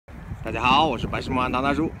大家好，我是白石牧马人唐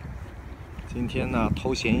大叔。今天呢，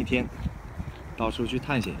偷闲一天，到处去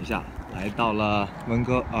探险一下，来到了不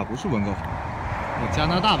是温哥华，加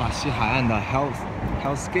拿大吧，西海岸的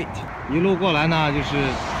Hell's Gate。一路过来呢，就是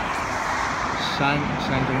山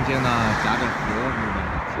中间呢夹着河，那么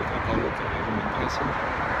这条道路走的是蛮开心的。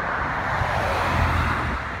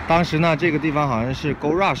当时呢，这个地方好像是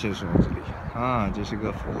Go Rush 的时候，这里啊，这是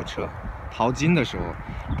个服务车。 淘金的时候，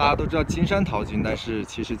大家都知道金山淘金，但是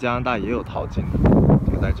其实加拿大也有淘金的，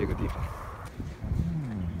就在这个地方。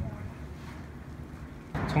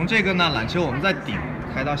从这个呢缆车我们在顶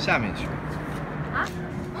开到下面去。啊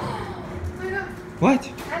 ？What?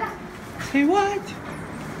 Say what?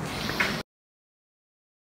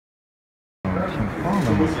 挺棒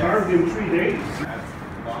的嘛。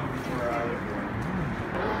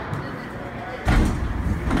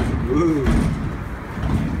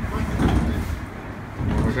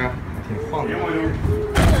不是，挺晃的。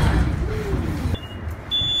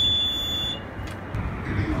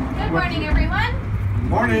Good morning, everyone.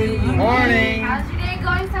 Morning. Morning. How's your day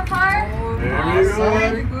going so far?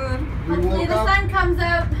 Very good. Hopefully the sun comes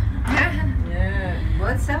out. Yeah.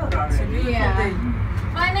 What's out already? Yeah.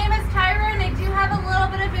 My name is Tyra, and I do have a little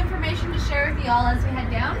bit of information to share with you all as we head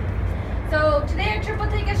down. So today our trip will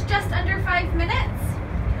take us just under 5 minutes.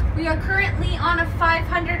 We are currently on a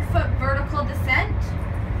 500-foot vertical descent.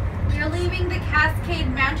 We are leaving the Cascade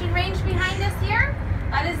Mountain Range behind us here.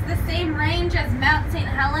 That is the same range as Mount St.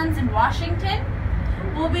 Helens in Washington.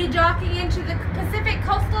 We'll be docking into the Pacific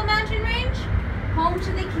Coastal Mountain Range, home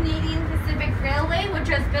to the Canadian Pacific Railway, which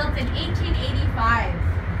was built in 1885.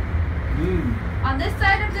 On this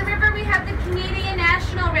side of the river, we have the Canadian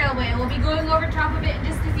National Railway. We'll be going over top of it in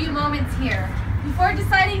just a few moments here. Before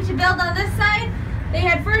deciding to build on this side, they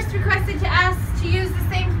had first requested to us to use the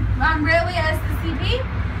same railway as the CP,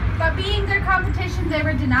 but being their competition, they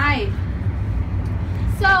were denied.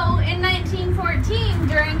 So, in 1914,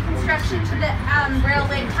 during construction to the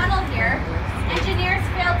railway tunnel here, engineers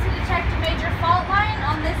failed to detect a major fault line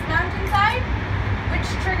on this mountainside, which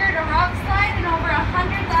triggered a rock slide, and over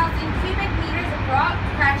 100,000 cubic meters of rock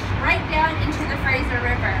crashed right down into the Fraser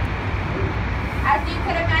River. As you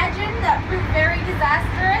could imagine, that proved very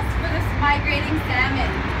disastrous for this migrating salmon.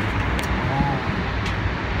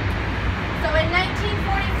 So in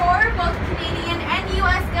 1944, both Canadian and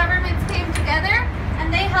U.S. governments came together, and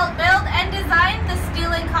they helped build and design the steel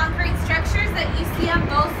and concrete structures that you see on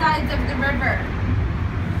both sides of the river.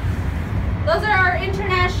 Those are our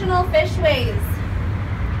international fishways.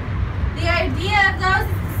 The idea of those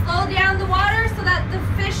is to slow down the water so that the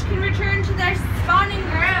fish can return to their spawning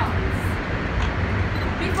grounds.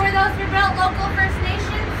 Before those were built, local First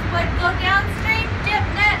Nations would go downstream, dip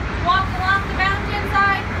net, walk along the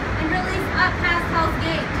mountainside, and release up past Hell's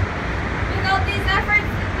Gate. Without these efforts,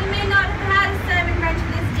 we may not have had a salmon run to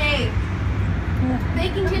this day.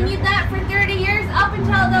 They continued that for 30 years up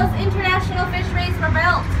until those international fishways were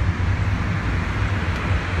built.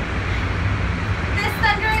 This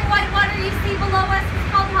thundering white water you see below us is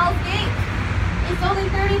called Hell's Gate. It's only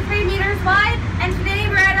 33 meters wide, and today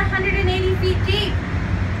we're at 180 feet deep.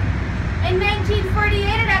 In 1948,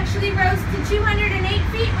 it actually rose to 208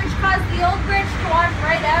 feet, which caused the old bridge to wash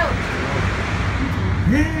right out.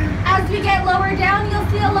 As we get lower down, you'll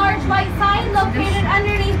see a large white sign located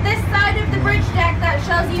underneath this side of the bridge deck that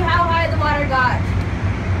shows you how high the water got.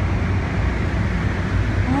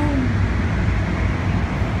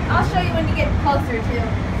 I'll show you when you get closer too.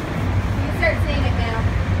 You can start seeing it now.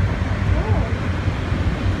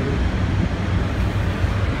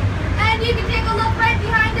 And you can take a look right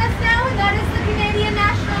behind us now, and that is the Canadian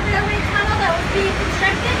National Railway tunnel that was being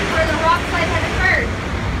constructed where the rock slide had occurred.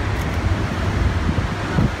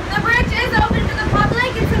 The bridge is open to the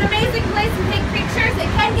public. It's an amazing place to take pictures.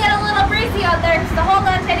 It can get a little breezy out there, so hold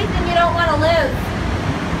on to anything you don't want to lose.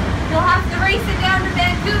 You'll have to race it down to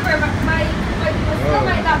Vancouver, but you still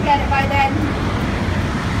might not get it by then.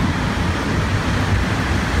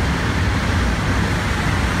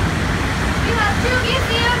 We have two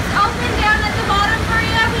museums open down at the bottom for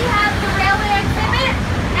you. We have the railway exhibit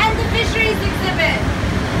and the fisheries exhibit.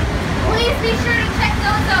 Please be sure to check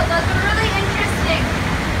those out. Those are really interesting.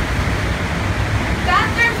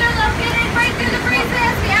 Bathrooms are located right through the breeze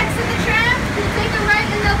as we exit the tram. You take a right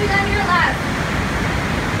and they'll be on your left.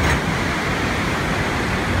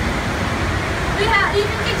 You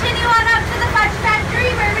can continue on up to the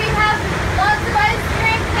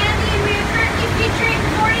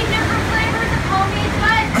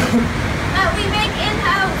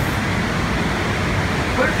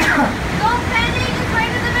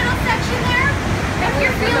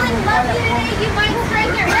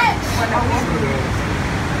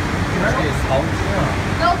淘金啊！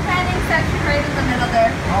 No planning section right in the middle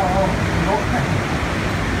there. Oh, no planning.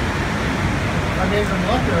 That means I'm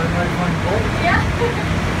not there. I might find gold. Yeah.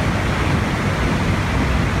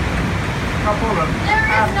 Couple of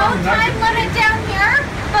There is no time limit down here,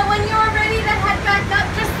 but when you are ready to head back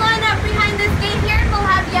up, just line up behind this gate here and we'll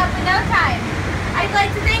have you up in no time. I'd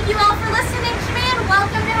like to thank you all for listening to me and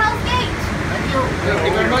welcome to Hell's Gate. Thank you.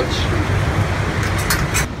 Thank you very much.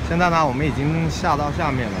 现在呢，我们已经下到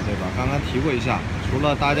下面了，对吧？刚刚提过一下，除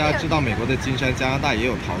了大家知道美国的金山，加拿大也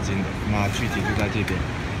有淘金的，那具体就在这边。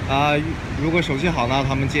如果手气好呢，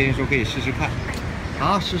他们建议说可以试试看。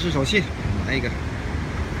好，试试手气，拿一个，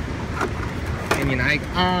给你拿一个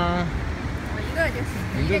啊。我一个就行。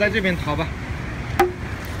你就在这边淘吧。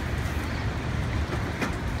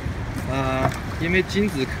因为金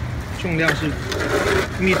子重量是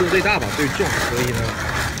密度最大吧，最重，所以呢。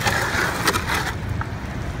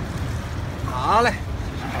 好嘞，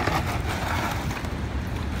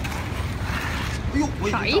哎呦，我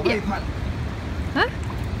已经找到一块了。啊？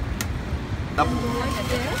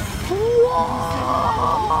哇！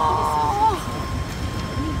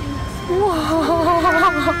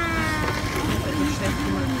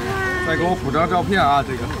再给我补张照片啊，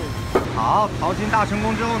这个。好，淘金大成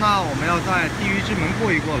功之后呢，我们要在地狱之门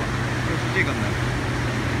过一过了，就是这个门。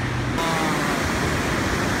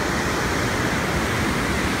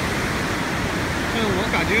 我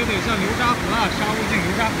感觉有点像流沙河啊，沙悟净流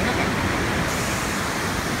沙河的感觉。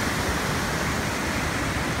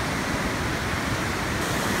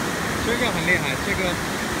这个很厉害，这个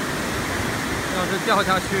要是掉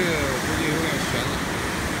下去，我估计有点悬了。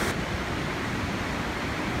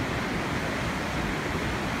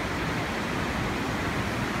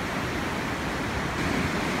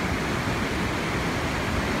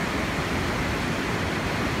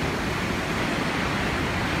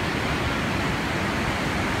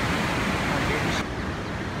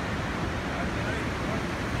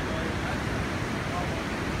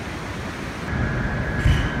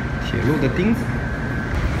铁路的钉子，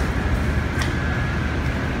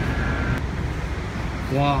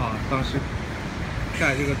哇！当时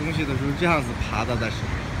盖这个东西的时候这样子爬的，但是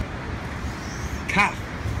calf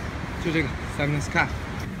就这个 Simon's calf。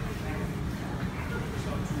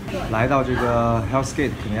来到这个 Hell's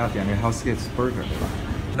Gate， 肯定要点这个 Hell's Gate Burger， 对吧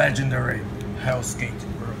 ？Legendary Hell's Gate Burger。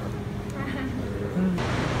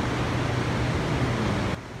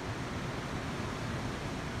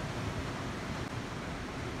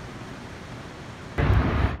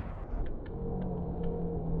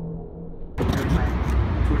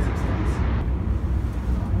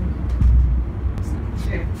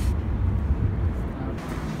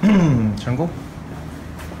成功，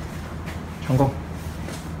成功。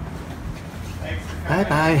拜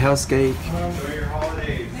拜 Hell's Gate。 Enjoy your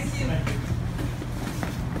holidays.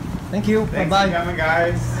 Thank you， 拜 Thanks 拜 for。coming,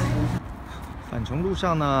 guys. 返程路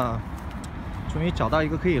上呢，终于找到一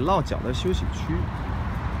个可以落脚的休息区。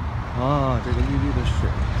啊，这个绿绿的水，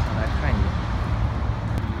下来看一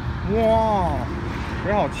眼。哇，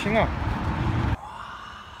水好清啊！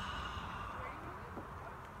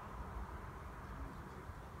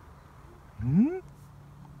嗯，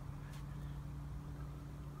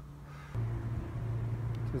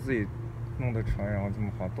就自己弄的船，然后这么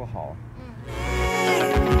滑，多好啊！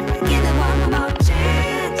 Give it one more chance.